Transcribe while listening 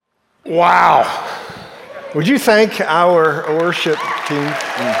Wow. Would you thank our worship team?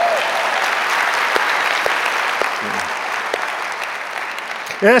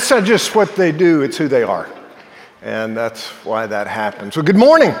 And that's not just what they do, it's who they are. And that's why that happens. So good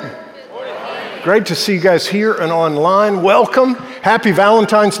morning. Great to see you guys here and online. Welcome. Happy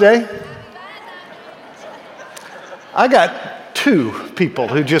Valentine's Day. I got 2 people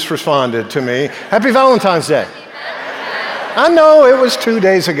who just responded to me. Happy Valentine's Day. I know it was 2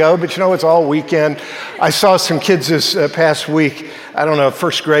 days ago, but you know, it's all weekend. I saw some kids this past week, I don't know,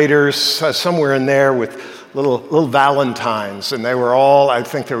 first graders, somewhere in there with little Valentines. And they were all, I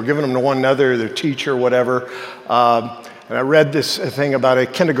think they were giving them to one another, their teacher, whatever. And I read this thing about a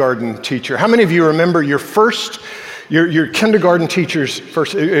kindergarten teacher. How many of you remember your kindergarten teacher's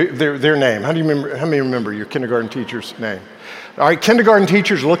first, their name? How many remember your kindergarten teacher's name? All right, kindergarten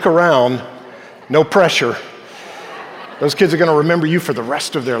teachers, look around. No pressure. Those kids are going to remember you for the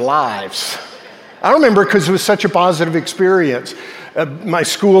rest of their lives. I remember because it was such a positive experience. My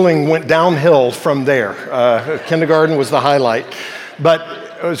schooling went downhill from there. Kindergarten was the highlight. But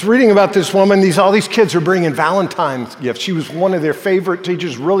I was reading about this woman. All these kids are bringing Valentine's gifts. She was one of their favorite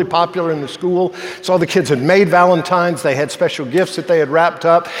teachers, really popular in the school. So all the kids had made Valentines. They had special gifts that they had wrapped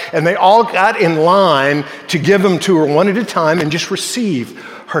up. And they all got in line to give them to her one at a time and just receive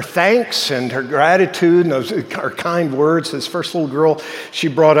her thanks and her gratitude and her kind words. This first little girl she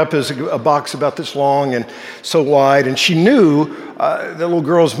brought up is a box about this long and so wide. And she knew the little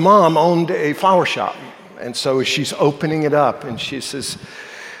girl's mom owned a flower shop. And so she's opening it up and she says,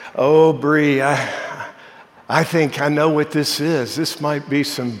 "Oh, Bree, I think I know what this is. This might be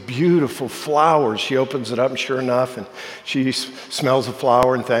some beautiful flowers." She opens it up and sure enough, and she smells the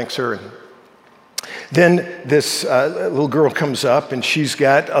flower and thanks her. And then this little girl comes up and she's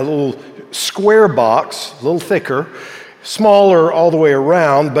got a little square box, a little thicker, smaller all the way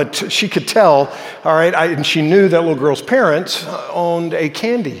around, but she could tell, all right, and she knew that little girl's parents owned a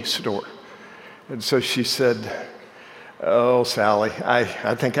candy store. And so she said, "Oh, Sally, I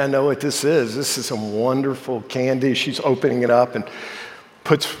think I know what this is. This is some wonderful candy." She's opening it up and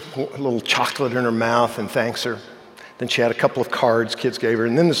puts a little chocolate in her mouth and thanks her. Then she had a couple of cards kids gave her.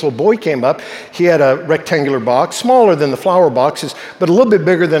 And then this little boy came up. He had a rectangular box, smaller than the flower boxes, but a little bit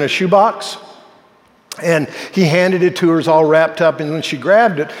bigger than a shoebox. And he handed it to her, it was all wrapped up. And when she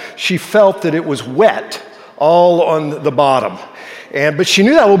grabbed it, she felt that it was wet all on the bottom. But she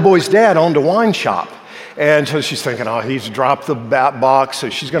knew that little boy's dad owned a wine shop. And so she's thinking, oh, he's dropped the box, so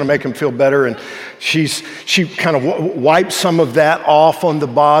she's going to make him feel better. And she kind of wipes some of that off on the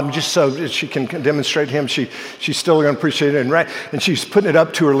bottom just so that she can demonstrate to him she's still going to appreciate it. And she's putting it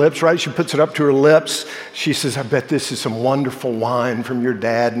up to her lips, right? She puts it up to her lips. She says, "I bet this is some wonderful wine from your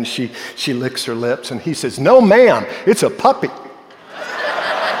dad." And she licks her lips. And he says, "No, ma'am, it's a puppy."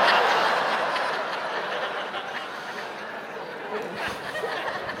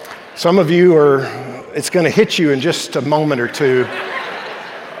 Some of you it's going to hit you in just a moment or two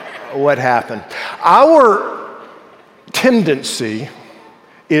what happened. Our tendency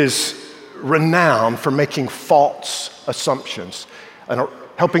is renowned for making false assumptions and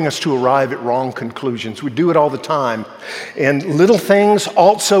helping us to arrive at wrong conclusions. We do it all the time. And little things,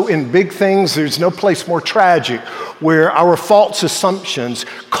 also in big things, there's no place more tragic where our false assumptions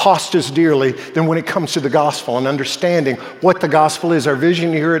cost us dearly than when it comes to the gospel and understanding what the gospel is. Our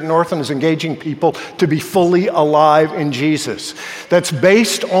vision here at Northland is engaging people to be fully alive in Jesus. That's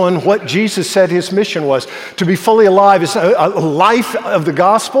based on what Jesus said his mission was. To be fully alive is a life of the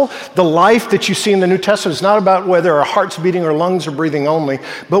gospel. The life that you see in the New Testament is not about whether our heart's beating or lungs are breathing only,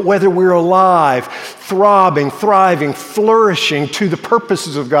 but whether we're alive, throbbing, thriving, flourishing to the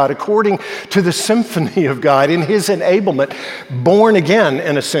purposes of God, according to the symphony of God, in his enablement, born again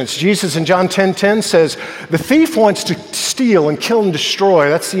in a sense. Jesus in John 10:10 says, "The thief wants to steal and kill and destroy."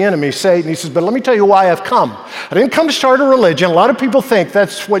 That's the enemy, Satan. He says, "But let me tell you why I've come. I didn't come to start a religion." A lot of people think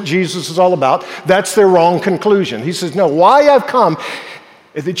that's what Jesus is all about. That's their wrong conclusion. He says, "No, why I've come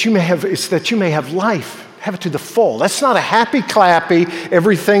is that you may have life. Have it to the full." That's not a happy clappy,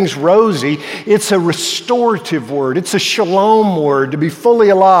 everything's rosy. It's a restorative word. It's a shalom word. To be fully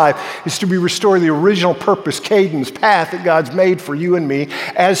alive is to be restored to the original purpose, cadence, path that God's made for you and me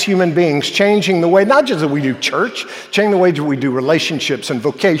as human beings, changing the way, not just that we do church, changing the way that we do relationships and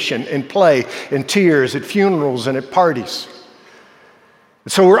vocation and play and tears at funerals and at parties.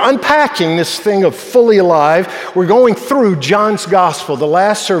 So we're unpacking this thing of fully alive. We're going through John's gospel, the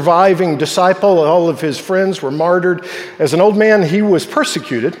last surviving disciple. All of his friends were martyred. As an old man, he was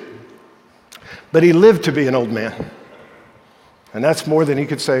persecuted, but he lived to be an old man. And that's more than he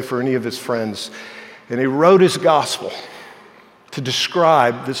could say for any of his friends. And he wrote his gospel to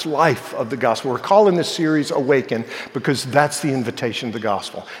describe this life of the gospel. We're calling this series Awaken because that's the invitation of the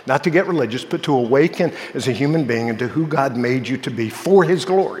gospel. Not to get religious, but to awaken as a human being into who God made you to be for his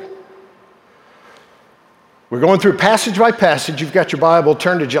glory. We're going through passage by passage. You've got your Bible.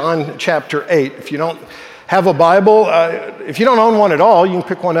 Turn to John chapter 8. If you don't have a Bible, if you don't own one at all, you can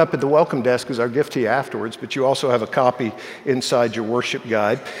pick one up at the welcome desk as our gift to you afterwards, but you also have a copy inside your worship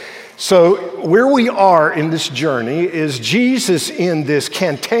guide. So where we are in this journey is Jesus with this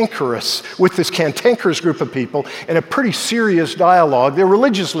cantankerous group of people in a pretty serious dialogue. They're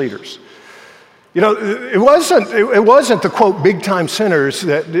religious leaders. You know, it wasn't the, quote, big-time sinners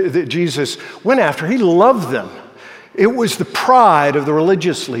that Jesus went after. He loved them. It was the pride of the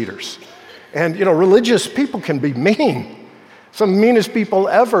religious leaders. And, you know, religious people can be mean. Some of the meanest people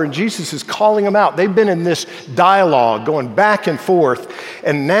ever, and Jesus is calling them out. They've been in this dialogue going back and forth,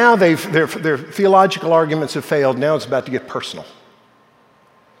 and now their theological arguments have failed. Now it's about to get personal.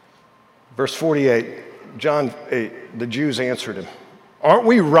 Verse 48, John 8, the Jews answered him, "Aren't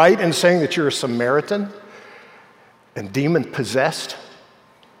we right in saying that you're a Samaritan and demon-possessed?"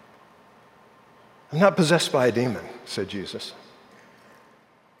 "I'm not possessed by a demon," said Jesus,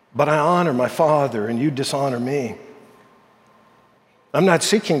 "but I honor my Father, and you dishonor me. I'm not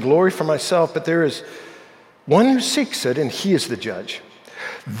seeking glory for myself, but there is one who seeks it, and he is the judge.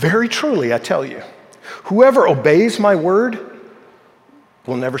 Very truly, I tell you, whoever obeys my word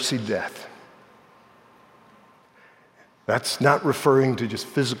will never see death." That's not referring to just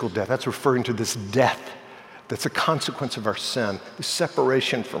physical death. That's referring to this death that's a consequence of our sin, the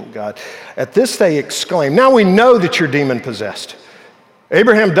separation from God. At this they exclaim, "Now we know that you're demon-possessed.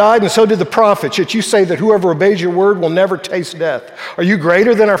 Abraham died, and so did the prophets, yet you say that whoever obeys your word will never taste death. Are you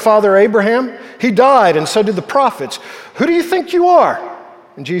greater than our father Abraham? He died, and so did the prophets. Who do you think you are?"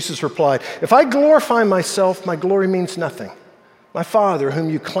 And Jesus replied, "If I glorify myself, my glory means nothing. My Father, whom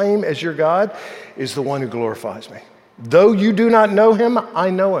you claim as your God, is the one who glorifies me. Though you do not know him, I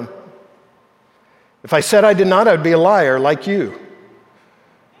know him. If I said I did not, I would be a liar like you."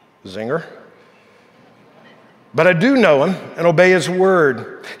 Zinger. "But I do know him and obey his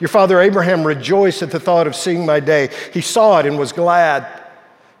word. Your father Abraham rejoiced at the thought of seeing my day. He saw it and was glad."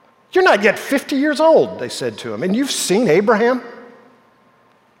 "You're not yet 50 years old," they said to him, "and you've seen Abraham?"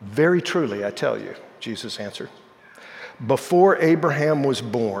 "Very truly, I tell you," Jesus answered, "before Abraham was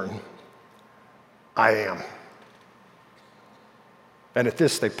born, I am." And at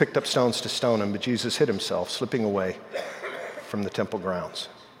this, they picked up stones to stone him, but Jesus hid himself, slipping away from the temple grounds.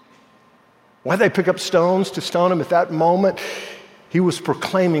 Why did they pick up stones to stone him at that moment? He was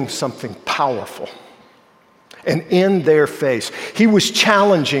proclaiming something powerful. And in their face, he was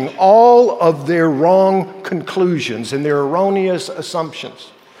challenging all of their wrong conclusions and their erroneous assumptions.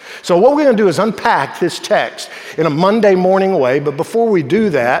 So what we're going to do is unpack this text in a Monday morning way, but before we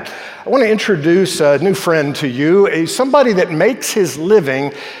do that, I want to introduce a new friend to you, somebody that makes his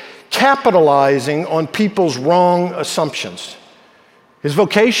living capitalizing on people's wrong assumptions. His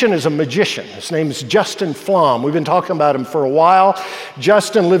vocation is a magician. His name is Justin Flom. We've been talking about him for a while.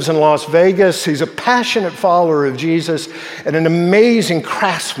 Justin lives in Las Vegas. He's a passionate follower of Jesus and an amazing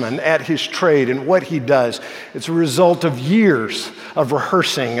craftsman at his trade and what he does. It's a result of years of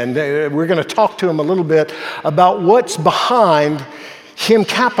rehearsing, and we're going to talk to him a little bit about what's behind him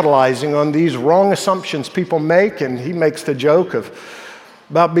capitalizing on these wrong assumptions people make, and he makes the joke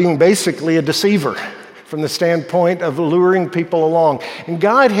about being basically a deceiver from the standpoint of luring people along. And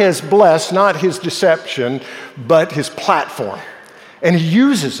God has blessed not his deception, but his platform. And he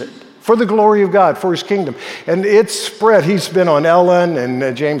uses it for the glory of God, for his kingdom. And it's spread. He's been on Ellen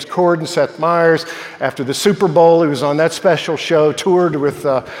and James Corden, Seth Meyers. After the Super Bowl, he was on that special show, toured with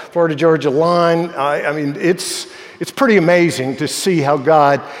Florida Georgia Line. I mean, it's pretty amazing to see how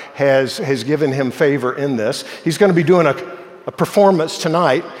God has given him favor in this. He's going to be doing a performance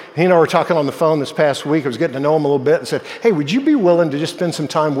tonight. He and I were talking on the phone this past week. I was getting to know him a little bit and said, "Hey, would you be willing to just spend some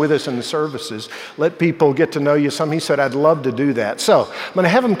time with us in the services? Let people get to know you some." He said, "I'd love to do that." So I'm going to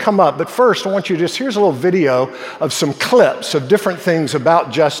have him come up. But first, I want you to here's a little video of some clips of different things about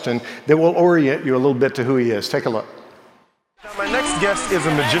Justin that will orient you a little bit to who he is. Take a look. Now, my next guest is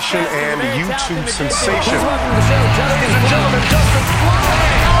a magician and YouTube sensation. Welcome to the show, ladies and gentlemen, Justin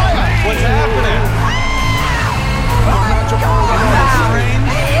Flom. What's happening?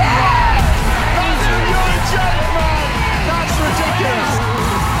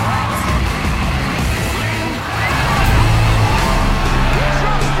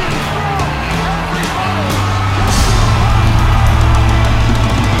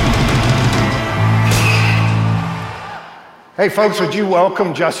 Hey, folks, would you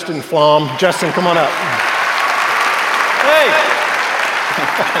welcome Justin Flom? Justin, come on up. Hey.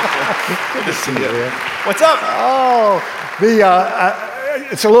 Good to see you. What's up? Oh,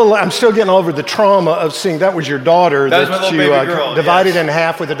 it's a little, I'm still getting over the trauma of seeing that was your daughter That was my little you baby girl, divided yes. in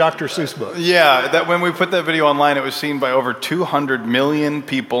half with a Dr. Seuss book. Yeah, that when we put that video online, it was seen by over 200 million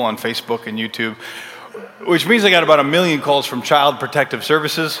people on Facebook and YouTube, which means I got about 1 million calls from Child Protective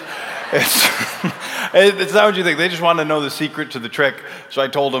Services. It's not what you think. They just wanted to know the secret to the trick. So I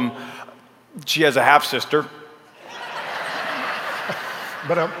told them she has a half-sister.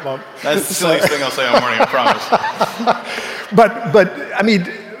 But That's the silliest thing I'll say all morning, I promise. But I mean,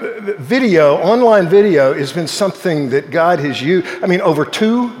 online video has been something that God has used. I mean, over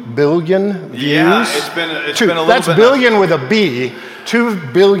 2 billion views. Yeah, it's been a little That's bit. billion with a B. 2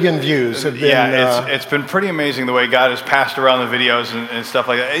 billion views have been. Yeah, it's been pretty amazing the way God has passed around the videos and stuff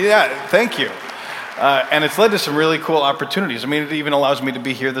like that. Yeah, thank you. And it's led to some really cool opportunities. I mean, it even allows me to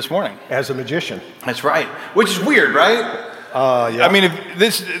be here this morning. As a magician. That's right. Which is weird, right? Yeah. I mean,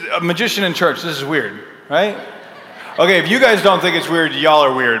 a magician in church, this is weird, right? Okay, if you guys don't think it's weird, y'all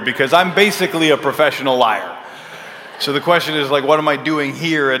are weird, because I'm basically a professional liar. So the question is, like, what am I doing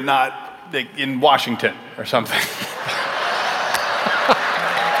here and not in Washington or something?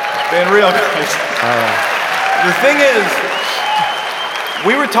 Being real, guys. The thing is,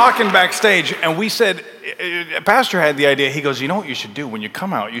 we were talking backstage, and we said, Pastor had the idea. He goes, you know what you should do when you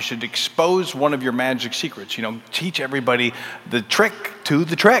come out? You should expose one of your magic secrets. You know, teach everybody the trick to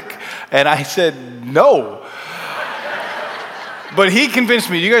the trick. And I said, no. But he convinced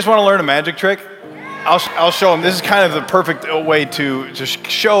me. Do you guys want to learn a magic trick? I'll show him. This is kind of the perfect way to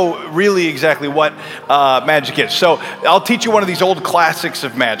show really exactly what magic is. So I'll teach you one of these old classics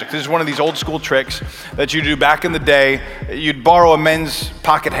of magic. This is one of these old school tricks that you do back in the day. You'd borrow a men's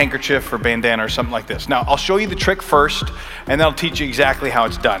pocket handkerchief or bandana or something like this. Now, I'll show you the trick first, and then I'll teach you exactly how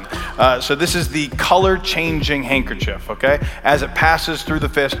it's done. So this is the color-changing handkerchief, okay? As it passes through the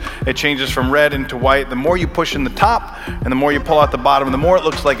fist, it changes from red into white. The more you push in the top, and the more you pull out the bottom, the more it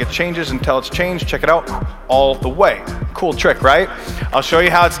looks like it changes until it's changed. Check it out. All the way. Cool trick, right? I'll show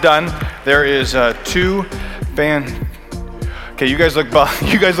you how it's done. There is two Okay, you guys look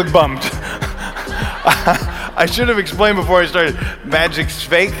bummed. I should have explained before I started. Magic's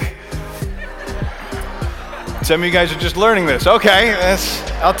fake. Some of you guys are just learning this. Okay,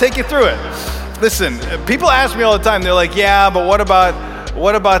 I'll take you through it. Listen, people ask me all the time. They're like, "Yeah, but what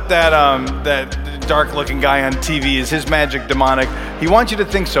about that dark-looking guy on TV? Is his magic demonic?" He wants you to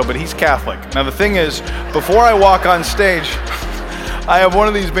think so, but he's Catholic. Now the thing is, before I walk on stage, I have one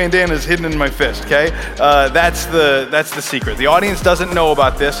of these bandanas hidden in my fist. Okay, that's the secret. The audience doesn't know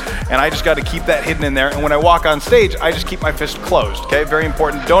about this, and I just got to keep that hidden in there. And when I walk on stage, I just keep my fist closed. Okay, very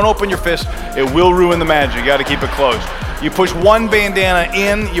important. Don't open your fist; it will ruin the magic. You got to keep it closed. You push one bandana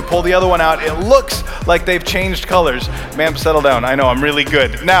in, you pull the other one out. It looks like they've changed colors. Ma'am, settle down. I know, I'm really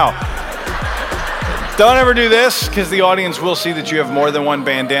good. Now, don't ever do this, because the audience will see that you have more than one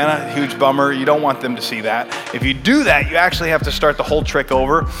bandana. Huge bummer. You don't want them to see that. If you do that, you actually have to start the whole trick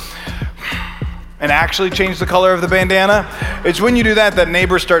over and actually change the color of the bandana. It's when you do that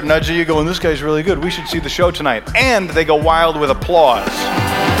neighbors start nudging you, going, "This guy's really good. We should see the show tonight." And they go wild with applause.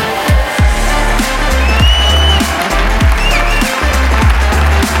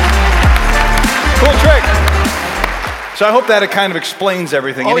 Cool trick. So I hope that it kind of explains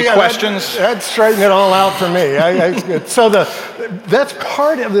everything. Any questions? That straightened it all out for me. So that's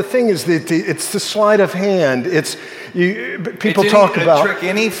part of the thing is that it's the sleight of hand. People talk about a trick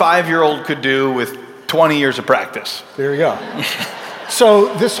any 5-year-old could do with 20 years of practice. There you go.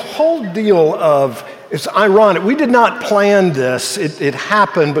 So this whole deal of, it's ironic. We did not plan this. It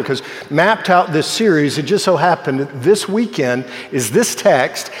happened because mapped out this series. It just so happened that this weekend is this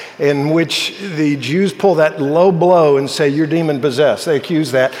text in which the Jews pull that low blow and say, "You're demon possessed." They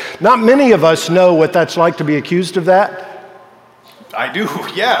accuse that. Not many of us know what that's like to be accused of that. I do,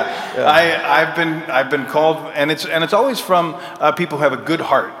 yeah. I've been called, and it's always from people who have a good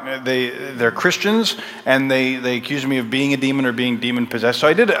heart. They're Christians, and they accuse me of being a demon or being demon possessed. So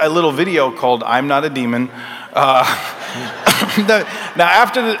I did a little video called "I'm Not a Demon." Now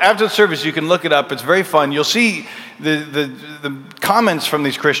after the service, you can look it up. It's very fun. You'll see the comments from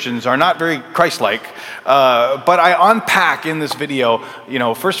these Christians are not very Christ-like, but I unpack in this video,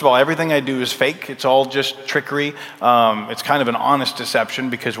 first of all, everything I do is fake. It's all just trickery. It's kind of an honest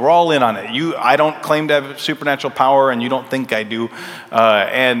deception because we're all in on it. I don't claim to have supernatural power, and you don't think I do.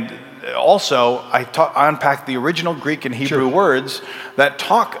 And also, I unpack the original Greek and Hebrew words that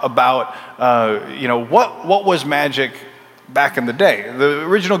talk about, what was magic back in the day. The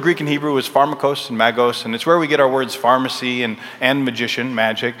original Greek and Hebrew was pharmakos and magos, and it's where we get our words pharmacy and magician,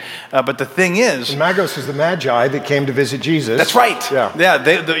 magic. But the thing is... And magos is the magi that came to visit Jesus. That's right.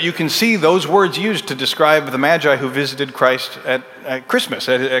 Yeah. You can see those words used to describe the magi who visited Christ at Christmas,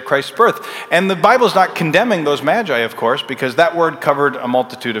 at Christ's birth. And the Bible's not condemning those magi, of course, because that word covered a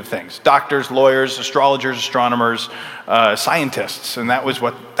multitude of things. Doctors, lawyers, astrologers, astronomers, scientists, and that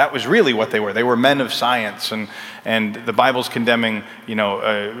was really what they were. They were men of science, and the Bible's condemning,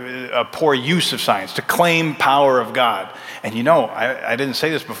 a poor use of science to claim power of God. And I didn't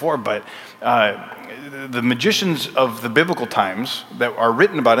say this before, but the magicians of the biblical times that are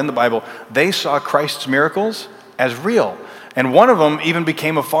written about in the Bible, they saw Christ's miracles as real. And one of them even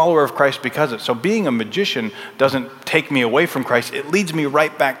became a follower of Christ because of it. So being a magician doesn't take me away from Christ. It leads me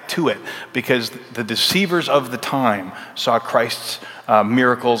right back to it, because the deceivers of the time saw Christ's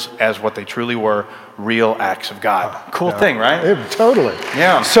miracles as what they truly were, real acts of God. Cool thing, right? Totally.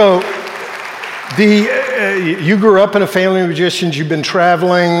 Yeah. So you grew up in a family of magicians. You've been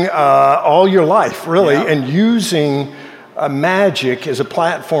traveling all your life, really, and using magic as a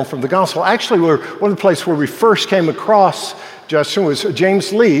platform from the gospel. Actually, one of the places where we first came across Justin was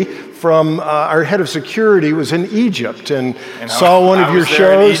James Lee from our head of security was in Egypt and saw one of your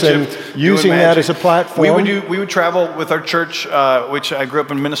shows and using that as a platform. We would travel with our church, which I grew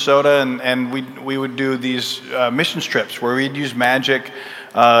up in Minnesota, and we would do these missions trips where we'd use magic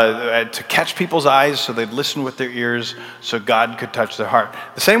to catch people's eyes so they'd listen with their ears so God could touch their heart.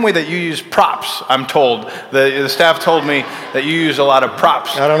 The same way that you use props, I'm told. The staff told me that you use a lot of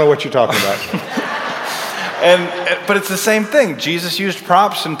props. I don't know what you're talking about. But it's the same thing. Jesus used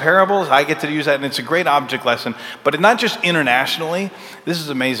props and parables. I get to use that, and it's a great object lesson. But not just internationally. This is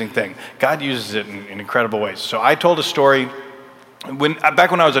an amazing thing. God uses it in incredible ways. So I told a story back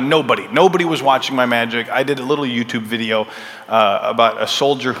when I was a nobody. Nobody was watching my magic. I did a little YouTube video about a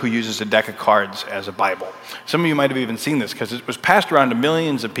soldier who uses a deck of cards as a Bible. Some of you might have even seen this because it was passed around to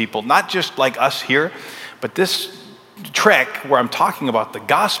millions of people, not just like us here, but this trick where I'm talking about the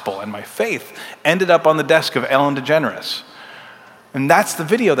gospel and my faith ended up on the desk of Ellen DeGeneres. And that's the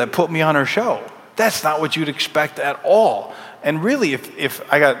video that put me on her show. That's not what you'd expect at all. And really, if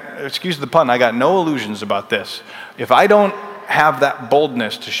I got, excuse the pun, I got no illusions about this. If I don't have that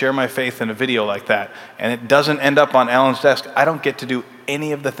boldness to share my faith in a video like that, and it doesn't end up on Ellen's desk, I don't get to do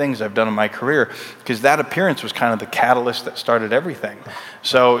any of the things I've done in my career, because that appearance was kind of the catalyst that started everything.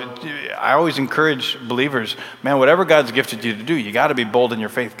 So I always encourage believers, man, whatever God's gifted you to do, you got to be bold in your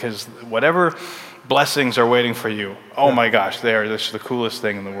faith, because whatever blessings are waiting for you, oh my gosh, this is the coolest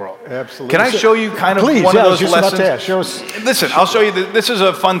thing in the world. Absolutely. Can I show you kind of one of those lessons? Show us. Listen, I'll show you. This is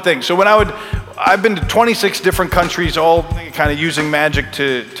a fun thing. So I've been to 26 different countries, all kind of using magic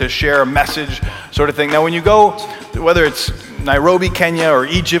to share a message sort of thing. Now, when you go, whether it's Nairobi, Kenya, or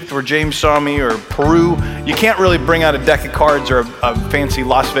Egypt, where James saw me, or Peru, you can't really bring out a deck of cards or a fancy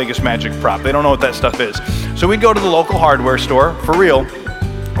Las Vegas magic prop. They don't know what that stuff is. So we'd go to the local hardware store, for real.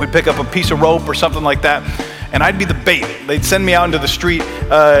 We'd pick up a piece of rope or something like that, and I'd be the bait. They'd send me out into the street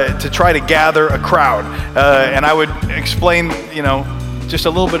to try to gather a crowd, and I would explain, just a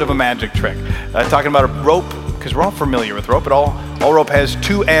little bit of a magic trick. Talking about a rope, because we're all familiar with rope. All rope has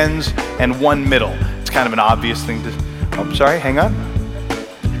two ends and one middle. It's kind of an obvious thing to... Oh, sorry, hang on.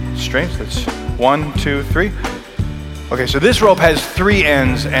 Strange, that's 1, 2, 3. Okay, so this rope has 3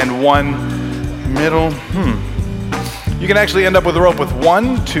 ends and 1 middle. You can actually end up with a rope with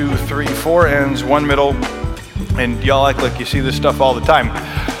 1, 2, 3, 4 ends, 1 middle, and y'all act like you see this stuff all the time.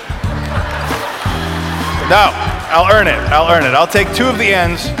 No, I'll earn it. I'll take 2 of the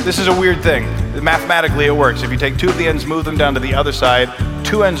ends. This is a weird thing. Mathematically, it works. If you take 2 of the ends, move them down to the other side,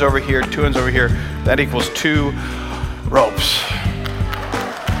 2 ends over here, 2 ends over here, that equals 2 ropes.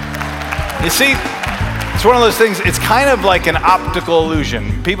 You see, it's one of those things, it's kind of like an optical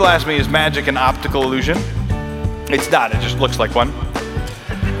illusion. People ask me, is magic an optical illusion? It's not, it just looks like one.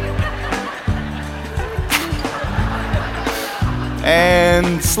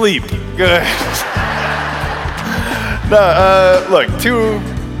 And sleep. Good. Look, 2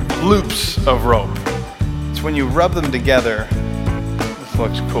 loops of rope. It's when you rub them together. This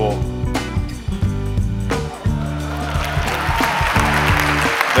looks cool.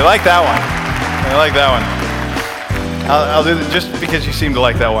 They like that one. I'll do it just because you seem to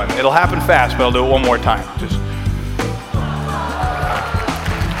like that one. It'll happen fast, but I'll do it one more time.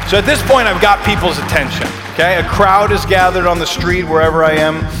 So at this point, I've got people's attention. Okay, a crowd is gathered on the street wherever I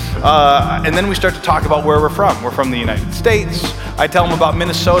am, and then we start to talk about where we're from. We're from the United States. I tell them about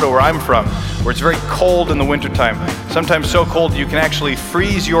Minnesota, where I'm from, where it's very cold in the wintertime. Sometimes so cold you can actually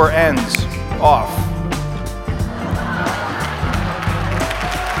freeze your ends off.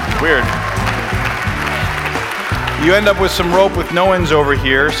 Weird. You end up with some rope with no ends over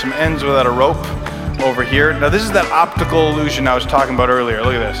here, some ends without a rope over here. Now this is that optical illusion I was talking about earlier.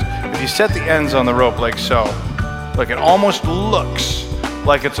 Look at this. If you set the ends on the rope like so, look, it almost looks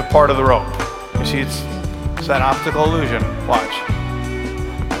like it's a part of the rope. You see, it's that optical illusion. Watch.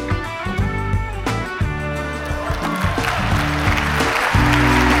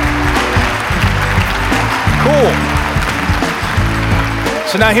 Cool.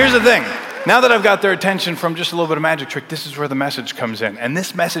 So now here's the thing. Now that I've got their attention from just a little bit of magic trick, this is where the message comes in. And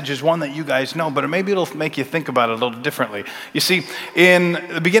this message is one that you guys know, but maybe it'll make you think about it a little differently. You see, in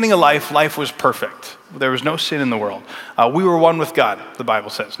the beginning of life, life was perfect. There was no sin in the world. We were one with God, the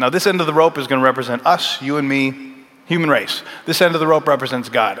Bible says. Now this end of the rope is going to represent us, you and me, human race. This end of the rope represents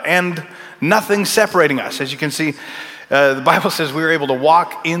God. And nothing separating us. As you can see, the Bible says we were able to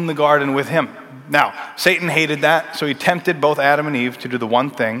walk in the garden with him. Now, Satan hated that, so he tempted both Adam and Eve to do the one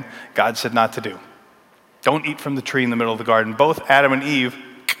thing God said not to do. Don't eat from the tree in the middle of the garden. Both Adam and Eve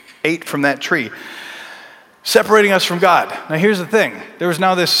ate from that tree, separating us from God. Now, here's the thing. There was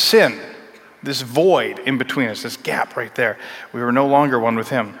now this sin, this void in between us, this gap right there. We were no longer one with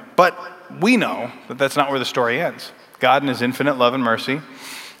him. But we know that that's not where the story ends. God, in his infinite love and mercy,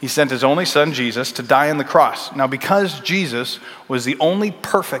 he sent his only son, Jesus, to die on the cross. Now, because Jesus was the only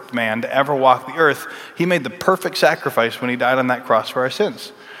perfect man to ever walk the earth, he made the perfect sacrifice when he died on that cross for our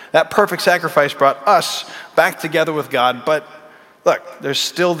sins. That perfect sacrifice brought us back together with God, but look, there's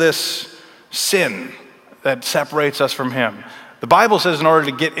still this sin that separates us from him. The Bible says in order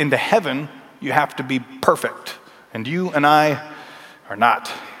to get into heaven, you have to be perfect, and you and I are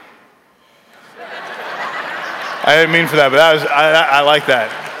not. I didn't mean for that, but I like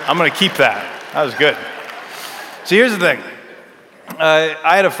that. I'm going to keep that. That was good. So here's the thing.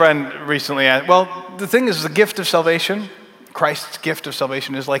 I had a friend recently the thing is the gift of salvation, Christ's gift of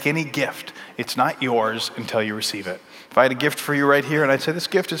salvation is like any gift. It's not yours until you receive it. If I had a gift for you right here and I'd say this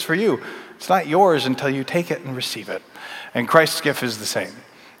gift is for you, it's not yours until you take it and receive it. And Christ's gift is the same.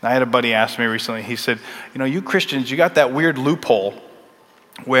 I had a buddy ask me recently, he said, you Christians, you got that weird loophole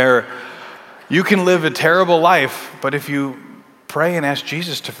where you can live a terrible life, but if you pray and ask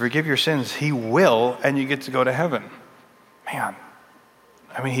Jesus to forgive your sins, he will, and you get to go to heaven. Man,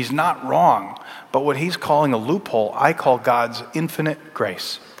 he's not wrong, but what he's calling a loophole, I call God's infinite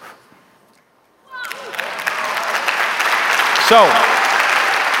grace. So,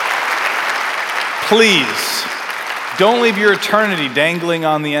 please, don't leave your eternity dangling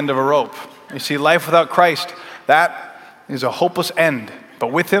on the end of a rope. You see, life without Christ, that is a hopeless end,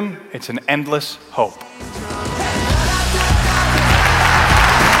 but with him, it's an endless hope.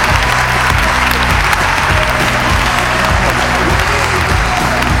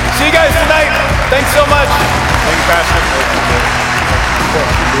 See you guys tonight. Thanks so much. Thank you, Pastor.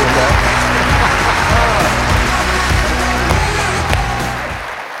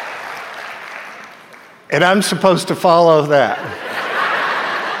 And I'm supposed to follow that.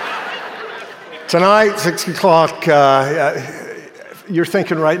 Tonight, 6 o'clock, you're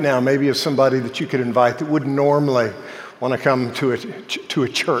thinking right now maybe of somebody that you could invite that wouldn't normally want to come to a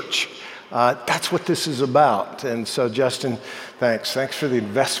church. That's what this is about. And so, Justin, thanks. Thanks for the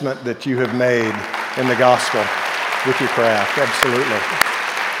investment that you have made in the gospel with your craft. Absolutely.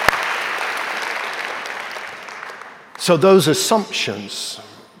 So those assumptions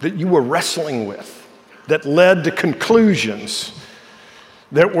that you were wrestling with that led to conclusions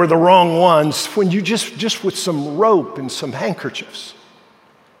that were the wrong ones when you just with some rope and some handkerchiefs.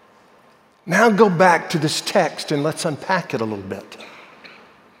 Now go back to this text and let's unpack it a little bit.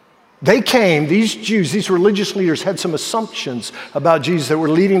 They came, these Jews, these religious leaders had some assumptions about Jesus that were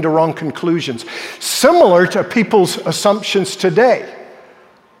leading to wrong conclusions, similar to people's assumptions today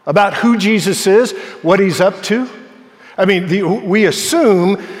about who Jesus is, what he's up to. We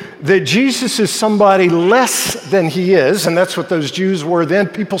assume that Jesus is somebody less than he is, and that's what those Jews were then.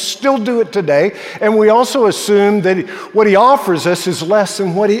 People still do it today. And we also assume that what he offers us is less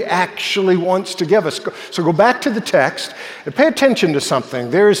than what he actually wants to give us. So go back to the text and pay attention to something.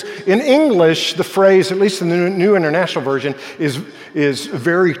 There's, in English, the phrase, at least in the New International Version, is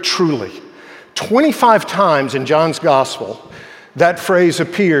very truly. 25 times in John's Gospel, that phrase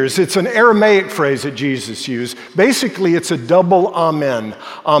appears. It's an Aramaic phrase that Jesus used. Basically, it's a double amen.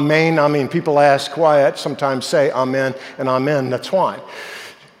 Amen. People ask why I sometimes say amen and amen. That's why.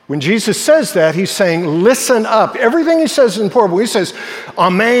 When Jesus says that, he's saying, listen up. Everything he says is important. He says,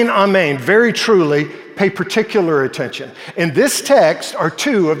 amen, amen. Very truly, pay particular attention. In this text are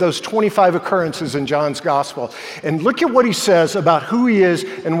 2 of those 25 occurrences in John's Gospel. And look at what he says about who he is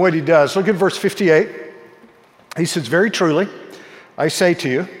and what he does. Look at verse 58. He says, very truly, I say to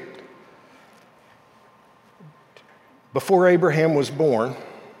you, Before Abraham was born,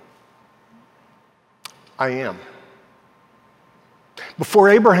 I am. Before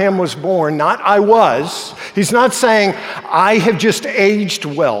Abraham was born, not I was. He's not saying I have just aged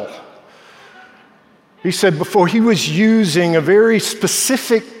well. He said before, he was using a very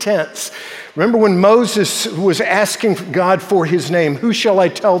specific tense. Remember when Moses was asking God for his name, who shall I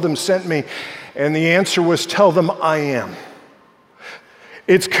tell them sent me? And the answer was, tell them I am.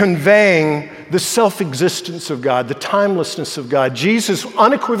 It's conveying the self-existence of God, the timelessness of God. Jesus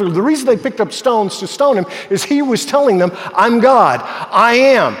unequivocally, the reason they picked up stones to stone him is he was telling them, I'm God, I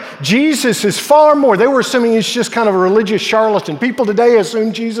am. Jesus is far more. They were assuming he's just kind of a religious charlatan. People today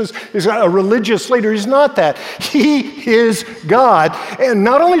assume Jesus is a religious leader. He's not that. He is God. And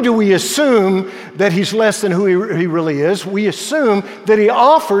not only do we assume that he's less than who he really is, we assume that he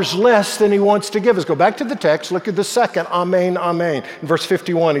offers less than he wants to give us. Go back to the text, look at the second, amen, amen. In verse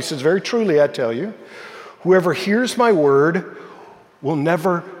 51, he says, very truly I tell you, whoever hears my word will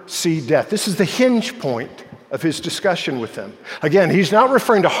never see death. This is the hinge point of his discussion with them. Again, he's not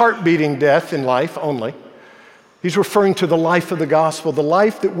referring to heart-beating death in life only. He's referring to the life of the gospel, the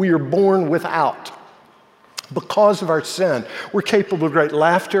life that we are born without. Because of our sin, we're capable of great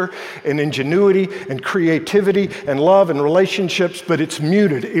laughter and ingenuity and creativity and love and relationships, but it's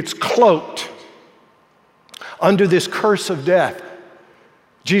muted, it's cloaked under this curse of death.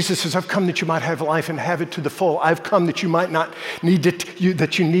 Jesus says, I've come that you might have life and have it to the full. I've come that you might not need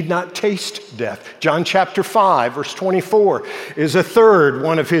that you need not taste death. John chapter 5, verse 24 is a third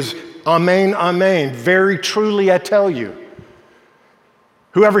one of his amen, amen. Very truly I tell you,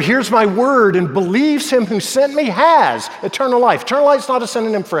 whoever hears my word and believes him who sent me has eternal life. Eternal life is not a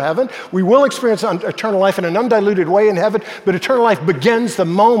synonym for heaven. We will experience eternal life in an undiluted way in heaven, but eternal life begins the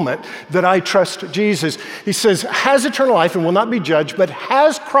moment that I trust Jesus. He says, has eternal life and will not be judged, but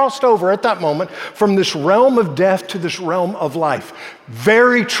has crossed over at that moment from this realm of death to this realm of life.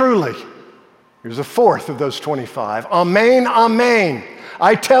 Very truly. Here's a fourth of those 25. Amen, amen.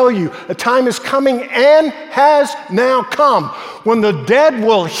 I tell you, a time is coming and has now come when the dead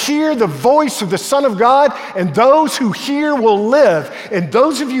will hear the voice of the Son of God, and those who hear will live. And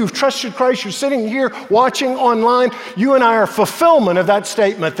those of you who've trusted Christ, you're sitting here watching online, you and I are fulfillment of that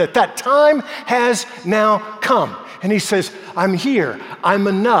statement that that time has now come. And he says, I'm here, I'm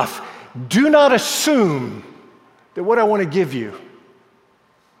enough. Do not assume that what I want to give you,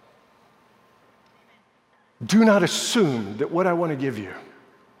 do not assume that what I want to give you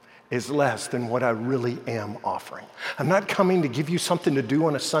is less than what I really am offering. I'm not coming to give you something to do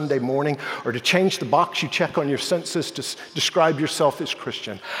on a Sunday morning or to change the box you check on your census to describe yourself as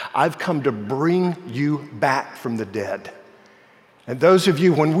Christian. I've come to bring you back from the dead. And those of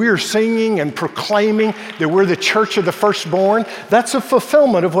you, when we're singing and proclaiming that we're the church of the firstborn, that's a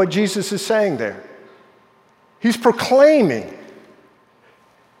fulfillment of what Jesus is saying there. He's proclaiming,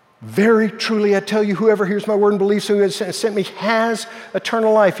 very truly, I tell you, whoever hears my word and believes who has sent me has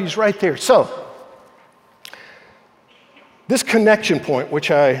eternal life. He's right there. So, this connection point,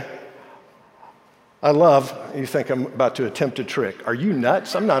 which I love, you think I'm about to attempt a trick. Are you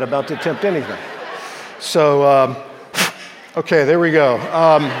nuts? I'm not about to attempt anything. So, okay, there we go.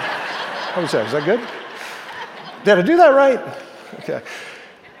 How was that? Is that good? Did I do that right? Okay.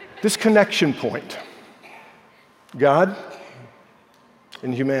 This connection point. God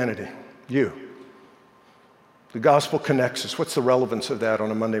and humanity, you. The gospel connects us. What's the relevance of that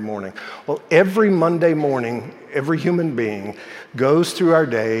on a Monday morning? Well, every Monday morning, every human being goes through our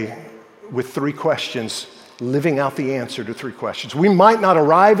day with three questions, living out the answer to three questions. We might not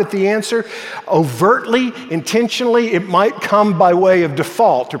arrive at the answer overtly, intentionally. It might come by way of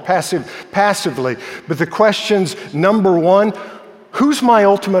default or passively. But the questions, number one, who's my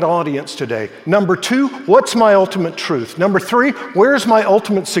ultimate audience today? Number two, what's my ultimate truth? Number three, where's my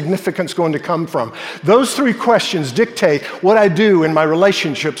ultimate significance going to come from? Those three questions dictate what I do in my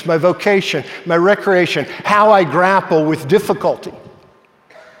relationships, my vocation, my recreation, how I grapple with difficulty.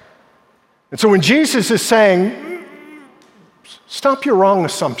 And so when Jesus is saying, stop your wrong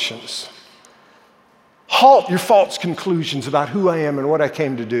assumptions, halt your false conclusions about who I am and what I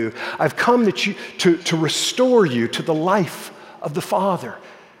came to do. I've come to restore you to the life of the Father.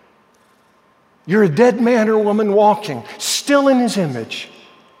 You're a dead man or woman walking, still in his image,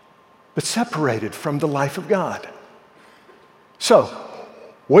 but separated from the life of God. So,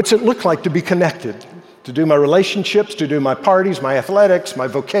 what's it look like to be connected? To do my relationships, to do my parties, my athletics, my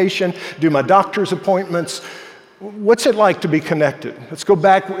vocation, do my doctor's appointments. What's it like to be connected? Let's go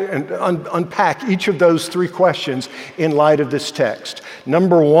back and unpack each of those three questions in light of this text.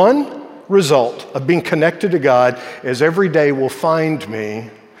 Number one, result of being connected to God is every day will find me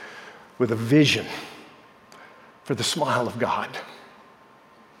with a vision for the smile of God.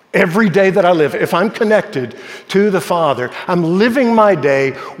 Every day that I live, if I'm connected to the Father, I'm living my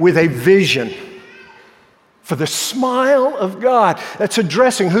day with a vision for the smile of God. That's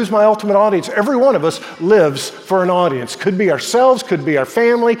addressing who's my ultimate audience. Every one of us lives for an audience. Could be ourselves, could be our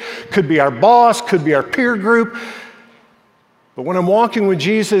family, could be our boss, could be our peer group. But when I'm walking with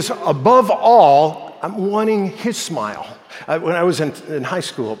Jesus, above all, I'm wanting his smile. When I was in high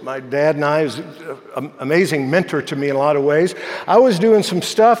school, my dad and I was an amazing mentor to me in a lot of ways. I was doing some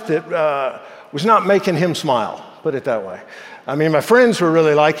stuff that was not making him smile, put it that way. I mean, my friends were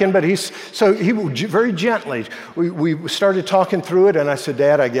really liking, but he very gently, we started talking through it, and I said,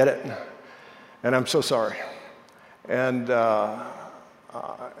 Dad, I get it, and I'm so sorry. And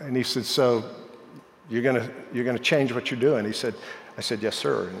he said, so you're gonna change what you're doing? I said, yes,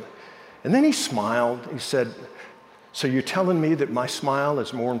 sir. And then he smiled. He said, so you're telling me that my smile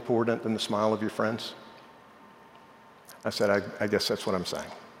is more important than the smile of your friends? I said, I guess that's what I'm saying.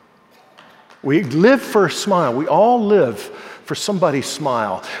 We live for a smile. We all live for somebody's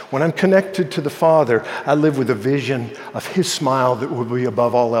smile. When I'm connected to the Father, I live with a vision of his smile that will be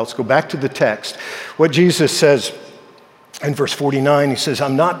above all else. Go back to the text. What Jesus says in verse 49, he says,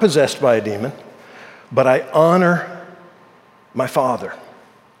 I'm not possessed by a demon, but I honor my Father.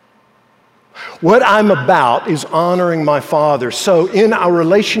 What I'm about is honoring my Father. So in our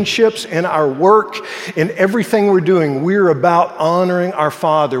relationships, in our work, in everything we're doing, we're about honoring our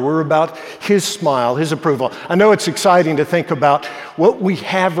Father. We're about his smile, his approval. I know it's exciting to think about what we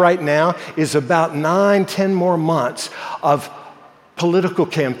have right now is about 9-10 more months of political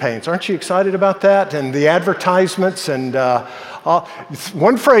campaigns. Aren't you excited about that? And the advertisements and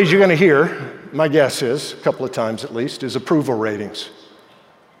one phrase you're going to hear, my guess is, a couple of times at least, is approval ratings.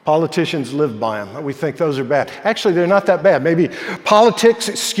 Politicians live by them. We think those are bad. Actually, they're not that bad. Maybe politics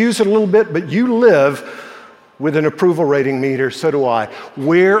skews it a little bit, but you live with an approval rating meter, so do I.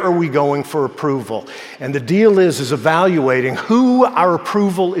 Where are we going for approval? And the deal is evaluating who our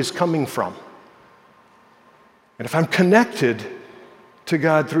approval is coming from. And if I'm connected to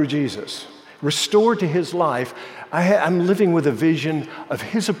God through Jesus, restored to his life, I'm living with a vision of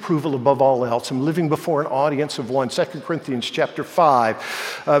his approval above all else. I'm living before an audience of one. 2 Corinthians chapter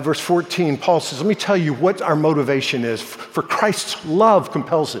 5, verse 14, Paul says, let me tell you what our motivation is. For Christ's love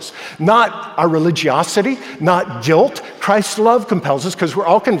compels us. Not our religiosity, not guilt. Christ's love compels us because we're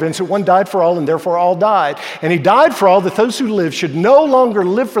all convinced that one died for all and therefore all died. And he died for all that those who live should no longer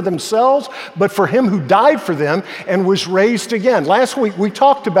live for themselves, but for him who died for them and was raised again. Last week we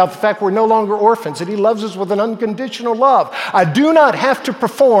talked about the fact we're no longer orphans, that he loves us with an unconditional love. I do not have to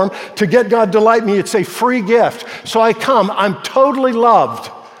perform to get God to delight me. It's a free gift. So I come, I'm totally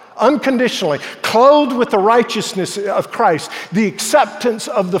loved, unconditionally, clothed with the righteousness of Christ, the acceptance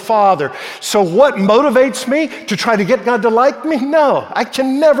of the Father. So what motivates me to try to get God to like me? No, I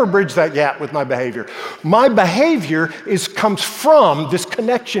can never bridge that gap with my behavior. My behavior comes from this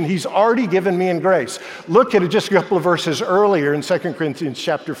connection he's already given me in grace. Look at it just a couple of verses earlier in 2 Corinthians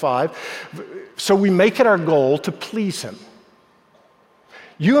chapter 5. So we make it our goal to please him.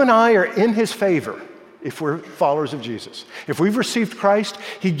 You and I are in his favor if we're followers of Jesus. If we've received Christ,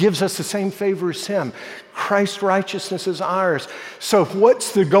 he gives us the same favor as him. Christ's righteousness is ours. So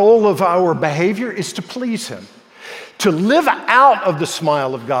what's the goal of our behavior? Is to please him. To live out of the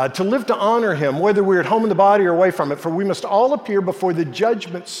smile of God, to live to honor him, whether we're at home in the body or away from it, for we must all appear before the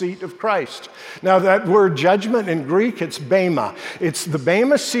judgment seat of Christ. Now that word judgment in Greek, it's bema. The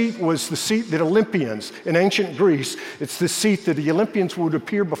bema seat was the seat that Olympians in ancient Greece, it's the seat that the Olympians would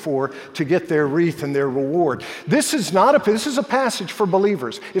appear before to get their wreath and their reward. This is a passage for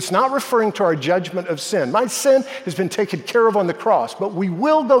believers. It's not referring to our judgment of sin. My sin has been taken care of on the cross, but we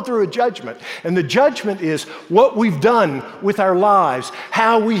will go through a judgment. And the judgment is what we've done with our lives,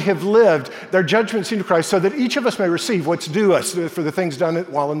 how we have lived, their judgment seat of Christ, so that each of us may receive what's due us for the things done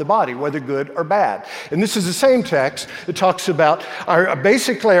while in the body, whether good or bad. And this is the same text that talks about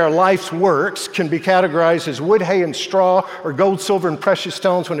basically our life's works can be categorized as wood, hay, and straw, or gold, silver, and precious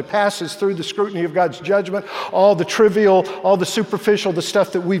stones. When it passes through the scrutiny of God's judgment, all the trivial, all the superficial, the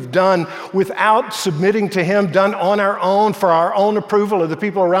stuff that we've done without submitting to him, done on our own for our own approval of the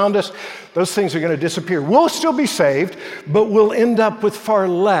people around us, those things are going to disappear. We'll still be saved, but we'll end up with far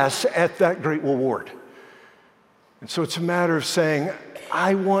less at that great reward. And so it's a matter of saying,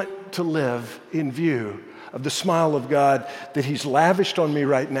 I want to live in view of the smile of God that he's lavished on me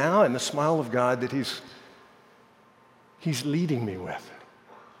right now and the smile of God that he's leading me with.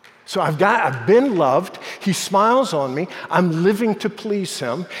 So I've been loved. He smiles on me. I'm living to please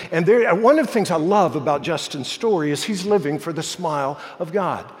him. And one of the things I love about Justin's story is he's living for the smile of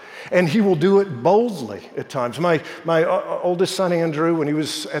God. And he will do it boldly at times. My oldest son, Andrew, when he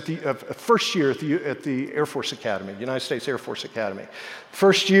was at the first year at the Air Force Academy, United States Air Force Academy.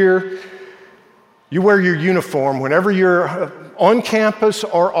 First year, you wear your uniform whenever you're on campus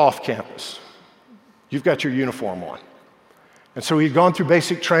or off campus. You've got your uniform on. And so he'd gone through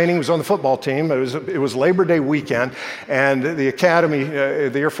basic training, was on the football team. It was Labor Day weekend, and the academy,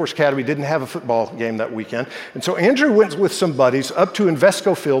 the Air Force Academy, didn't have a football game that weekend. And so Andrew went with some buddies up to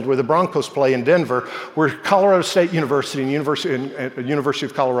Invesco Field, where the Broncos play in Denver, where Colorado State University and University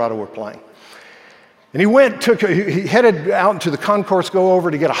of Colorado were playing. And he headed out into the concourse, go over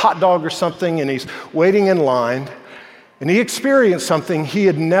to get a hot dog or something, and he's waiting in line. And he experienced something he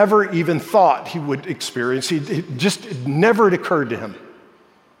had never even thought he would experience. It never occurred to him.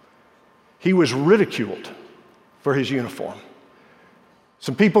 He was ridiculed for his uniform.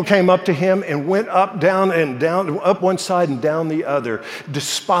 Some people came up to him and went up, down, up one side and down the other,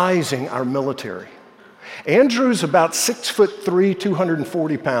 despising our military. Andrew's about 6'3",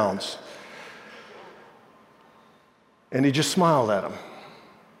 240 pounds. And he just smiled at him.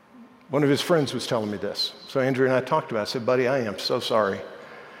 One of his friends was telling me this. So Andrew and I talked about it. I said, buddy, I am so sorry.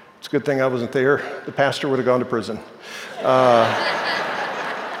 It's a good thing I wasn't there. The pastor would have gone to prison.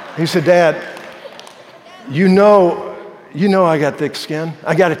 He said, Dad, you know I got thick skin.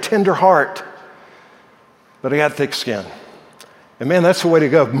 I got a tender heart, but I got thick skin. And man, that's the way to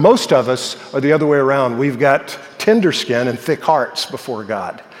go. Most of us are the other way around. We've got tender skin and thick hearts before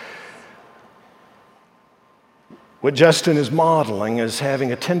God. What Justin is modeling is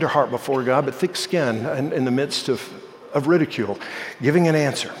having a tender heart before God, but thick skin in the midst of ridicule, giving an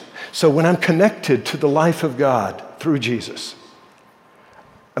answer. So when I'm connected to the life of God through Jesus,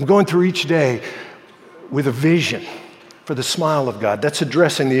 I'm going through each day with a vision for the smile of God. That's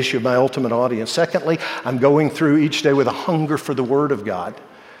addressing the issue of my ultimate audience. Secondly, I'm going through each day with a hunger for the Word of God.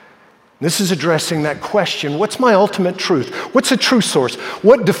 This is addressing that question, what's my ultimate truth? What's a true source?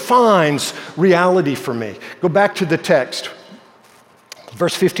 What defines reality for me? Go back to the text,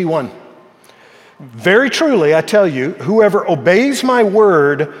 verse 51. Very truly, I tell you, whoever obeys my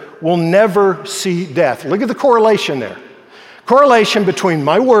word will never see death. Look at the correlation there. Correlation between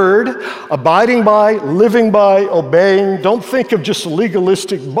my word, abiding by, living by, obeying. Don't think of just a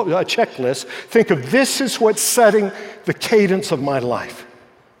legalistic checklist. Think of this is what's setting the cadence of my life.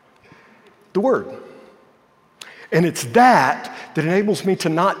 The Word. And it's that enables me to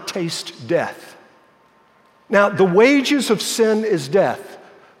not taste death. Now, the wages of sin is death,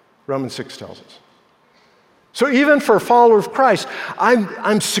 Romans 6 tells us. So even for a follower of Christ,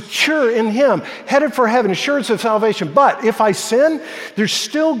 I'm secure in Him, headed for heaven, assurance of salvation. But if I sin, there's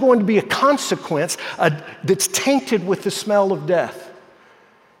still going to be a consequence that's tainted with the smell of death.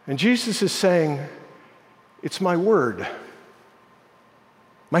 And Jesus is saying, it's my word.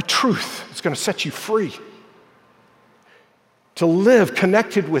 My truth is going to set you free. To live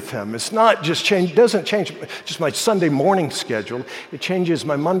connected with Him. It's not just doesn't change just my Sunday morning schedule. It changes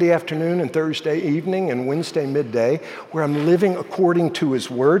my Monday afternoon and Thursday evening and Wednesday midday, where I'm living according to His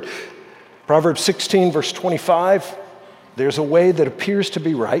Word. Proverbs 16, verse 25, there's a way that appears to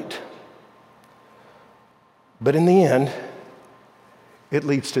be right, but in the end, it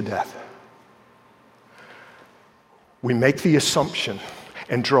leads to death. We make the assumption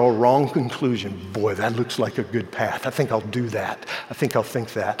and draw a wrong conclusion. Boy, that looks like a good path. I think I'll do that. I think I'll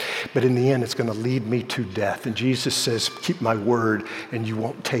think that. But in the end, it's going to lead me to death. And Jesus says, keep my word and you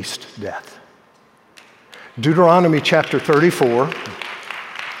won't taste death. Deuteronomy chapter 34.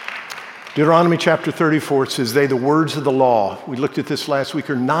 Deuteronomy chapter 34, it says, the words of the law, we looked at this last week,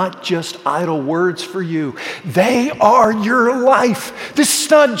 are not just idle words for you. They are your life. This is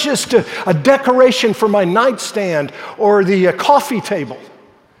not just a decoration for my nightstand or the coffee table.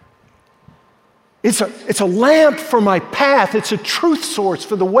 It's a lamp for my path. It's a truth source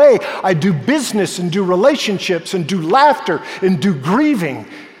for the way I do business and do relationships and do laughter and do grieving.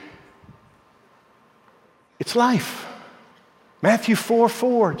 It's life. Matthew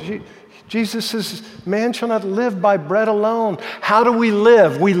 4:4. Jesus says, man shall not live by bread alone. How do we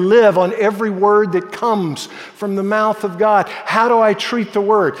live? We live on every word that comes from the mouth of God. How do I treat the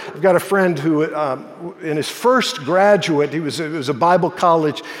word? I've got a friend who, in his first graduate, it was a Bible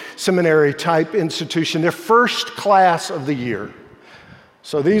college seminary type institution, their first class of the year.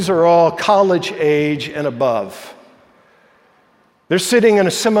 So these are all college age and above. They're sitting in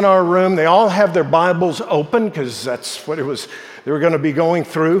a seminar room. They all have their Bibles open because that's what it was. They were going to be going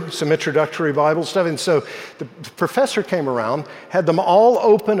through some introductory Bible stuff. And so the professor came around, had them all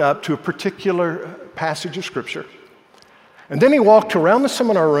open up to a particular passage of Scripture. And then he walked around the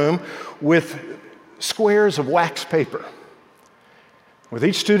seminar room with squares of wax paper. With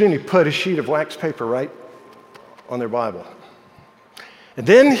each student, he put a sheet of wax paper right on their Bible. And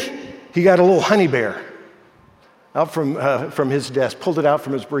then he got a little honey bear out from his desk, pulled it out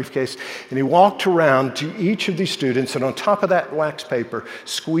from his briefcase, and he walked around to each of these students, and on top of that wax paper,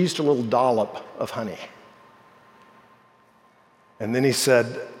 squeezed a little dollop of honey. And then he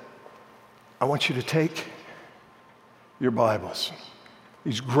said, I want you to take your Bibles,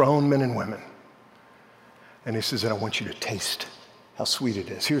 these grown men and women, and he says, and I want you to taste how sweet it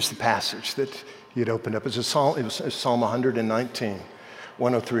is. Here's the passage that he had opened up. It was Psalm 119,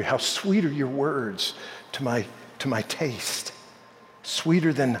 103. How sweet are your words to my taste,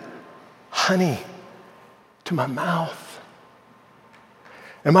 sweeter than honey to my mouth.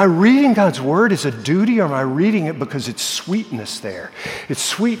 Am I reading God's word as a duty, or am I reading it because it's sweetness there? It's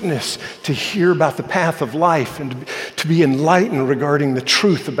sweetness to hear about the path of life and to be enlightened regarding the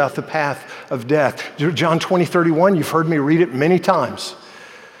truth about the path of death. John 20:31, you've heard me read it many times.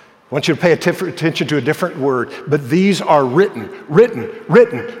 I want you to pay attention to a different word. But these are written.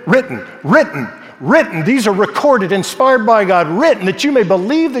 These are recorded, inspired by God, written, that you may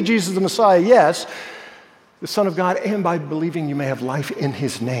believe that Jesus is the Messiah, yes, the Son of God, and by believing you may have life in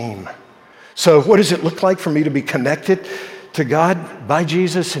his name. So what does it look like for me to be connected to God by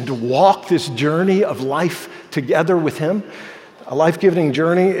Jesus and to walk this journey of life together with him? A life-giving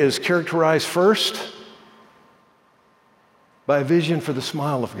journey is characterized first by a vision for the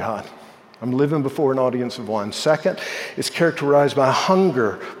smile of God. I'm living before an audience of one. Second, it's characterized by a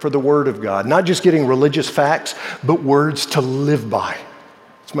hunger for the Word of God, not just getting religious facts, but words to live by.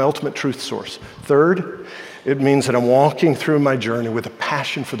 It's my ultimate truth source. Third, it means that I'm walking through my journey with a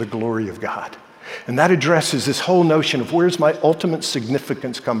passion for the glory of God. And that addresses this whole notion of where's my ultimate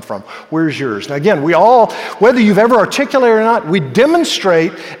significance come from? Where's yours? Now again, we all, whether you've ever articulated or not, we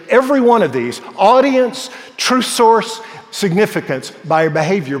demonstrate every one of these: audience, truth source, significance, by our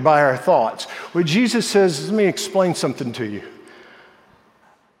behavior, by our thoughts. What Jesus says, let me explain something to you.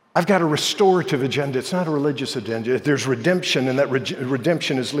 I've got a restorative agenda. It's not a religious agenda. There's redemption, and that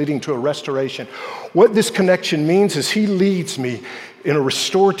redemption is leading to a restoration. What this connection means is he leads me in a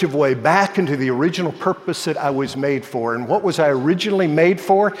restorative way back into the original purpose that I was made for. And what was I originally made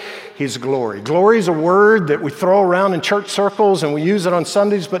for? His glory. Glory is a word that we throw around in church circles, and we use it on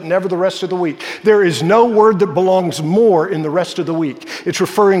Sundays, but never the rest of the week. There is no word that belongs more in the rest of the week. It's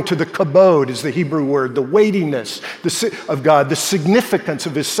referring to the kabod, is the Hebrew word, the weightiness of God, the significance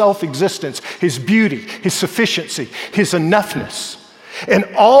of his self-existence, his beauty, his sufficiency, his enoughness. And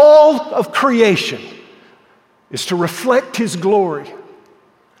all of creation is to reflect his glory.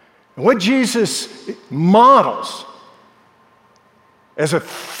 And what Jesus models as a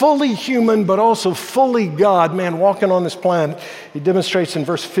fully human but also fully God man walking on this planet, he demonstrates in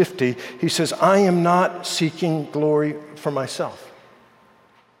verse 50, he says, I am not seeking glory for myself.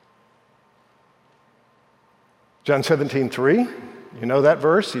 John 17:3, you know that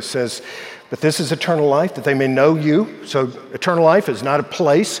verse. He says, but this is eternal life, that they may know you. So eternal life is not a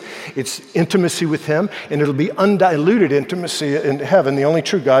place. It's intimacy with him, and it'll be undiluted intimacy in heaven, the only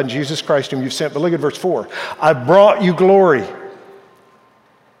true God, Jesus Christ, whom you've sent. But look at verse 4. I brought you glory.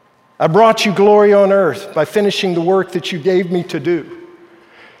 I brought you glory on earth by finishing the work that you gave me to do.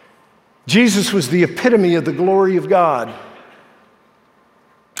 Jesus was the epitome of the glory of God.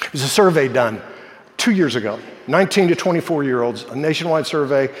 There was a survey done 2 years ago, 19 to 24-year-olds, a nationwide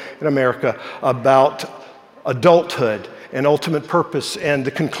survey in America about adulthood and ultimate purpose. And the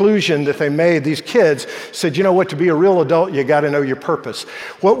conclusion that they made, these kids said, you know what, to be a real adult, you got to know your purpose.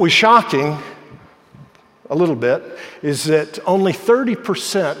 What was shocking, a little bit, is that only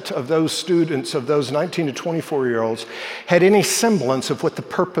 30% of those students, of those 19 to 24-year-olds, had any semblance of what the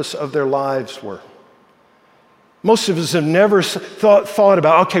purpose of their lives were. Most of us have never thought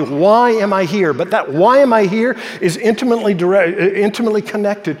about, okay, why am I here? But that why am I here is intimately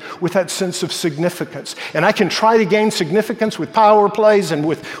connected with that sense of significance. And I can try to gain significance with power plays and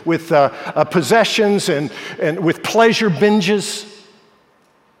with possessions and with pleasure binges.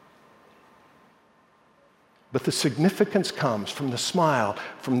 But the significance comes from the smile,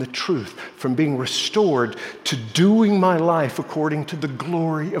 from the truth, from being restored to doing my life according to the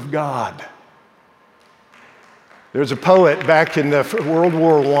glory of God. There's a poet back in the World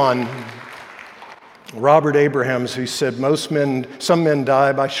War I, Robert Abrahams, who said some men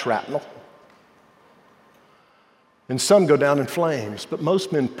die by shrapnel. and some go down in flames, but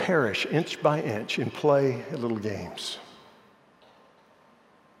most men perish inch by inch in play at little games.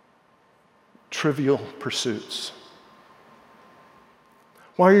 Trivial pursuits.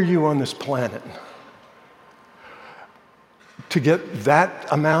 Why are you on this planet? To get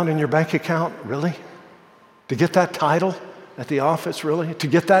that amount in your bank account, really? To get that title at the office, really? To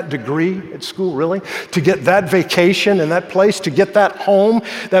get that degree at school, really? To get that vacation in that place? To get that home,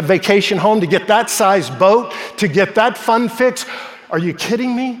 that vacation home? To get that size boat? To get that fun fix? Are you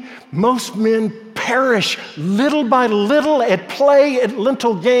kidding me? Most men perish little by little at play at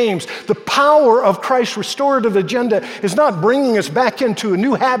little games. The power of Christ's restorative agenda is not bringing us back into a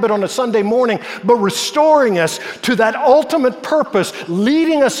new habit on a Sunday morning, but restoring us to that ultimate purpose,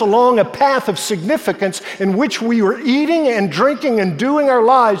 leading us along a path of significance in which we were eating and drinking and doing our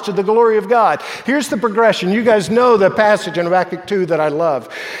lives to the glory of God. Here's the progression. You guys know the passage in Habakkuk 2 that I love,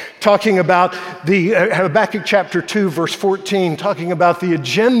 talking about the Habakkuk chapter 2, verse 14, talking about the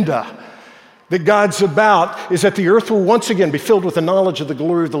agenda that God's about is that the earth will once again be filled with the knowledge of the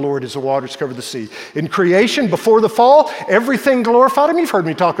glory of the Lord as the waters cover the sea. In creation, before the fall, everything glorified him. You've heard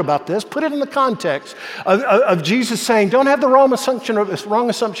me talk about this. Put it in the context of Jesus saying, don't have the wrong assumption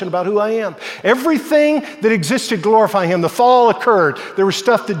about who I am. Everything that existed glorifying him. The fall occurred. There was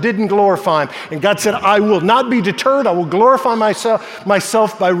stuff that didn't glorify him. And God said, I will not be deterred. I will glorify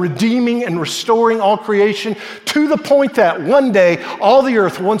myself by redeeming and restoring all creation to the point that one day all the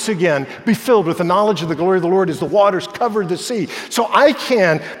earth once again be filled with the knowledge of the glory of the Lord as the waters cover the sea. So I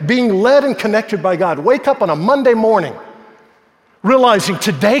can, being led and connected by God, wake up on a Monday morning realizing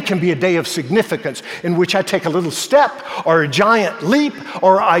today can be a day of significance in which I take a little step or a giant leap,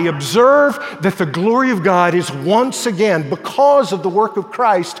 or I observe that the glory of God is once again, because of the work of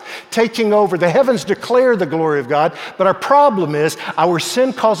Christ, taking over. The heavens declare the glory of God, but our problem is our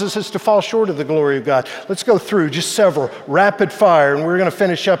sin causes us to fall short of the glory of God. Let's go through just several rapid fire, and we're going to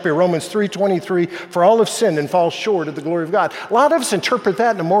finish up here. Romans 3:23, for all have sinned and fall short of the glory of God. A lot of us interpret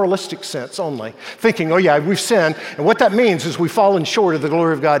that in a moralistic sense only, thinking, oh yeah, we've sinned, and what that means is we've fallen short of the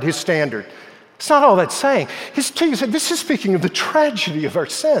glory of God, his standard. It's not all that's saying. This is speaking of the tragedy of our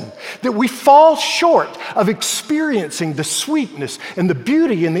sin, that we fall short of experiencing the sweetness and the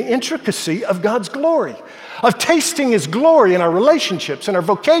beauty and the intricacy of God's glory, of tasting his glory in our relationships and our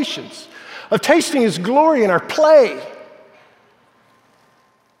vocations, of tasting his glory in our play.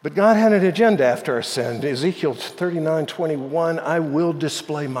 But God had an agenda after our sin. Ezekiel 39:21, I will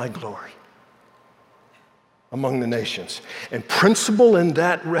display my glory among the nations. And principle in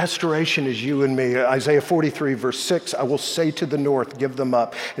that restoration is you and me. Isaiah 43, verse 6, I will say to the north, give them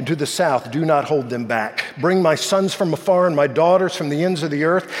up, and to the south, do not hold them back. Bring my sons from afar and my daughters from the ends of the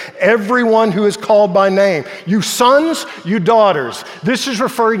earth, everyone who is called by name. You sons, you daughters. This is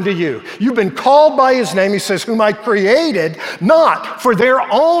referring to you. You've been called by his name, he says, whom I created, not for their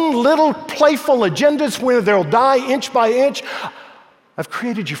own little playful agendas where they'll die inch by inch. I've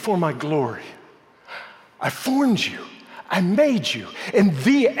created you for my glory. I formed you. I made you. And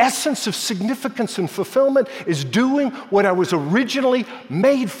the essence of significance and fulfillment is doing what I was originally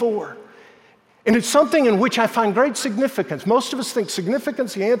made for. And it's something in which I find great significance. Most of us think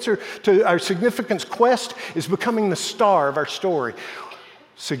significance, the answer to our significance quest, is becoming the star of our story.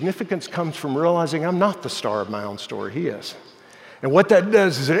 Significance comes from realizing I'm not the star of my own story, he is. And what that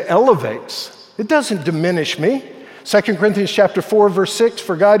does is it elevates. It doesn't diminish me. 2 Corinthians chapter 4, verse 6,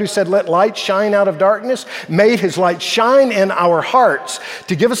 for God who said, let light shine out of darkness, made his light shine in our hearts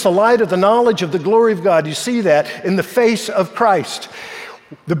to give us the light of the knowledge of the glory of God. You see that in the face of Christ.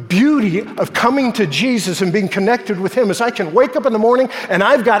 The beauty of coming to Jesus and being connected with him is I can wake up in the morning and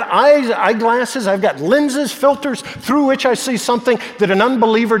I've got eyeglasses, I've got lenses, filters through which I see something that an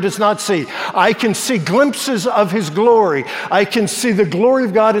unbeliever does not see. I can see glimpses of his glory. I can see the glory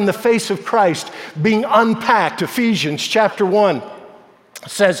of God in the face of Christ being unpacked. Ephesians chapter 1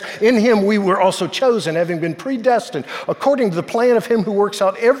 says, in him we were also chosen, having been predestined, according to the plan of him who works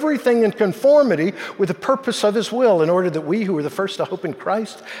out everything in conformity with the purpose of his will, in order that we who were the first to hope in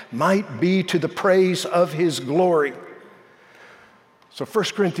Christ might be to the praise of his glory. So 1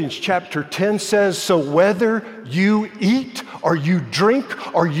 Corinthians chapter 10 says, so whether you eat or you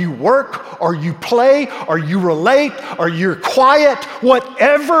drink or you work or you play or you relate or you're quiet,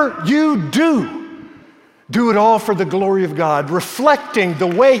 whatever you do it all for the glory of God, reflecting the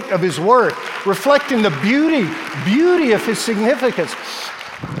weight of his worth, reflecting the beauty of his significance.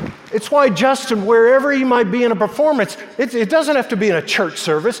 It's why Justin, wherever he might be in a performance, it doesn't have to be in a church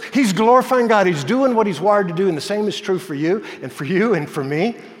service. He's glorifying God. He's doing what he's wired to do, and the same is true for you and for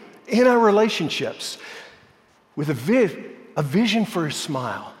me in our relationships, with a vision for his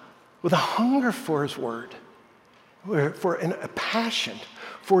smile, with a hunger for his word. for a passion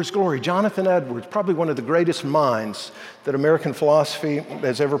for his glory. Jonathan Edwards, probably one of the greatest minds that American philosophy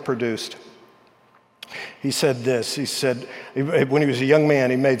has ever produced. He said this, he said, when he was a young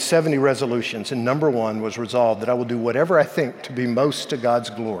man, he made 70 resolutions, and number one was resolved that I will do whatever I think to be most to God's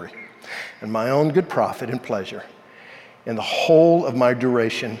glory and my own good profit and pleasure in the whole of my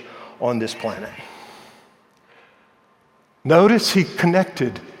duration on this planet. Notice he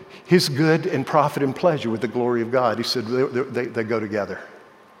connected his good and profit and pleasure with the glory of God. He said they go together.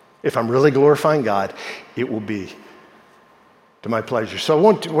 If I'm really glorifying God, it will be to my pleasure. So I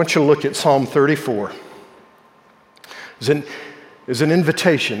want you to look at Psalm 34. There's an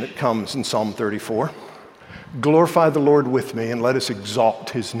invitation that comes in Psalm 34. Glorify the Lord with me and let us exalt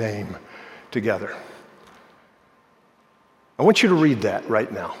his name together. I want you to read that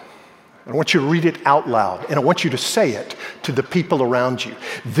right now. I want you to read it out loud, and I want you to say it to the people around you.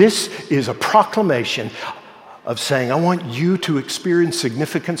 This is a proclamation of saying, I want you to experience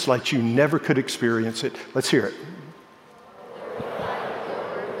significance like you never could experience it. Let's hear it.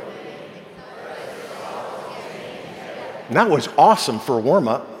 And that was awesome for a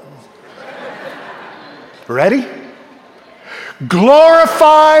warm-up. Ready?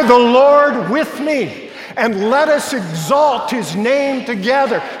 Glorify the Lord with me, and let us exalt his name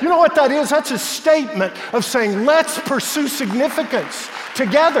together. You know what that is? That's a statement of saying, let's pursue significance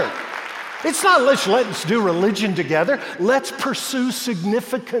together. It's not let's do religion together. Let's pursue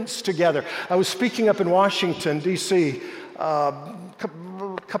significance together. I was speaking up in Washington, D.C. A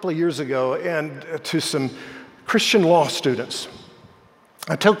couple of years ago, and to some Christian law students.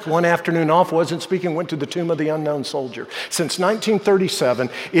 I took one afternoon off, wasn't speaking, went to the Tomb of the Unknown Soldier. Since 1937,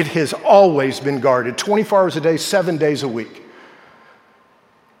 it has always been guarded, 24 hours a day, 7 days a week.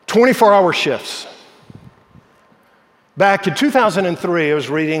 24-hour shifts. Back in 2003, I was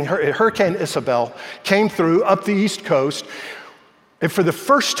reading Hurricane Isabel came through up the East Coast, and for the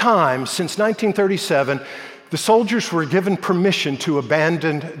first time since 1937, the soldiers were given permission to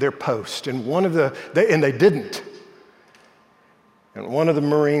abandon their post, and they didn't. And one of the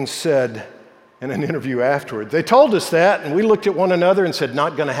Marines said in an interview afterward, they told us that, and we looked at one another and said,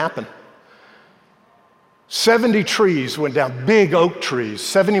 not going to happen. 70 trees went down, big oak trees,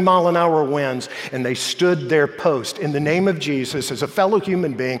 70-mile-an-hour winds, and they stood their post. In the name of Jesus, as a fellow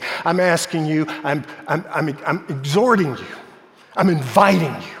human being, I'm asking you, I'm exhorting you, I'm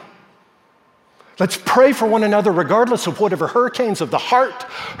inviting you. Let's pray for one another regardless of whatever hurricanes of the heart,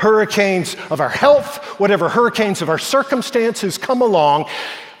 hurricanes of our health, whatever hurricanes of our circumstances come along.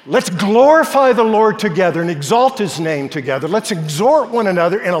 Let's glorify the Lord together and exalt his name together. Let's exhort one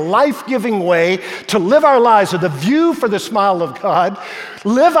another in a life-giving way to live our lives with a view for the smile of God,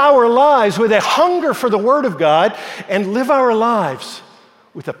 live our lives with a hunger for the word of God, and live our lives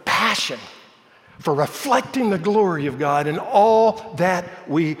with a passion for reflecting the glory of God in all that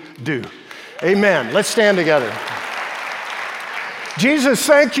we do. Amen. Let's stand together. Jesus,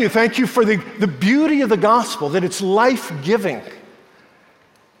 thank you. Thank you for the beauty of the gospel, that it's life-giving.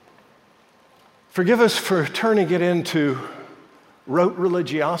 Forgive us for turning it into rote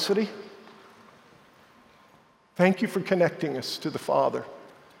religiosity. Thank you for connecting us to the Father,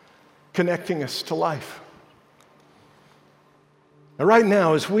 connecting us to life. Now, right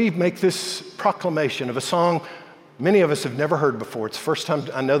now, as we make this proclamation of a song many of us have never heard before, it's the first time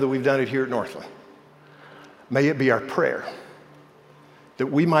I know that we've done it here at Northland. May it be our prayer that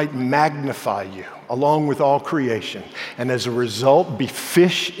we might magnify you along with all creation, and as a result be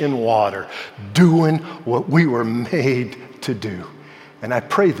fish in water, doing what we were made to do. And I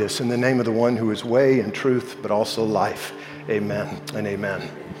pray this in the name of the one who is way and truth, but also life. Amen and amen.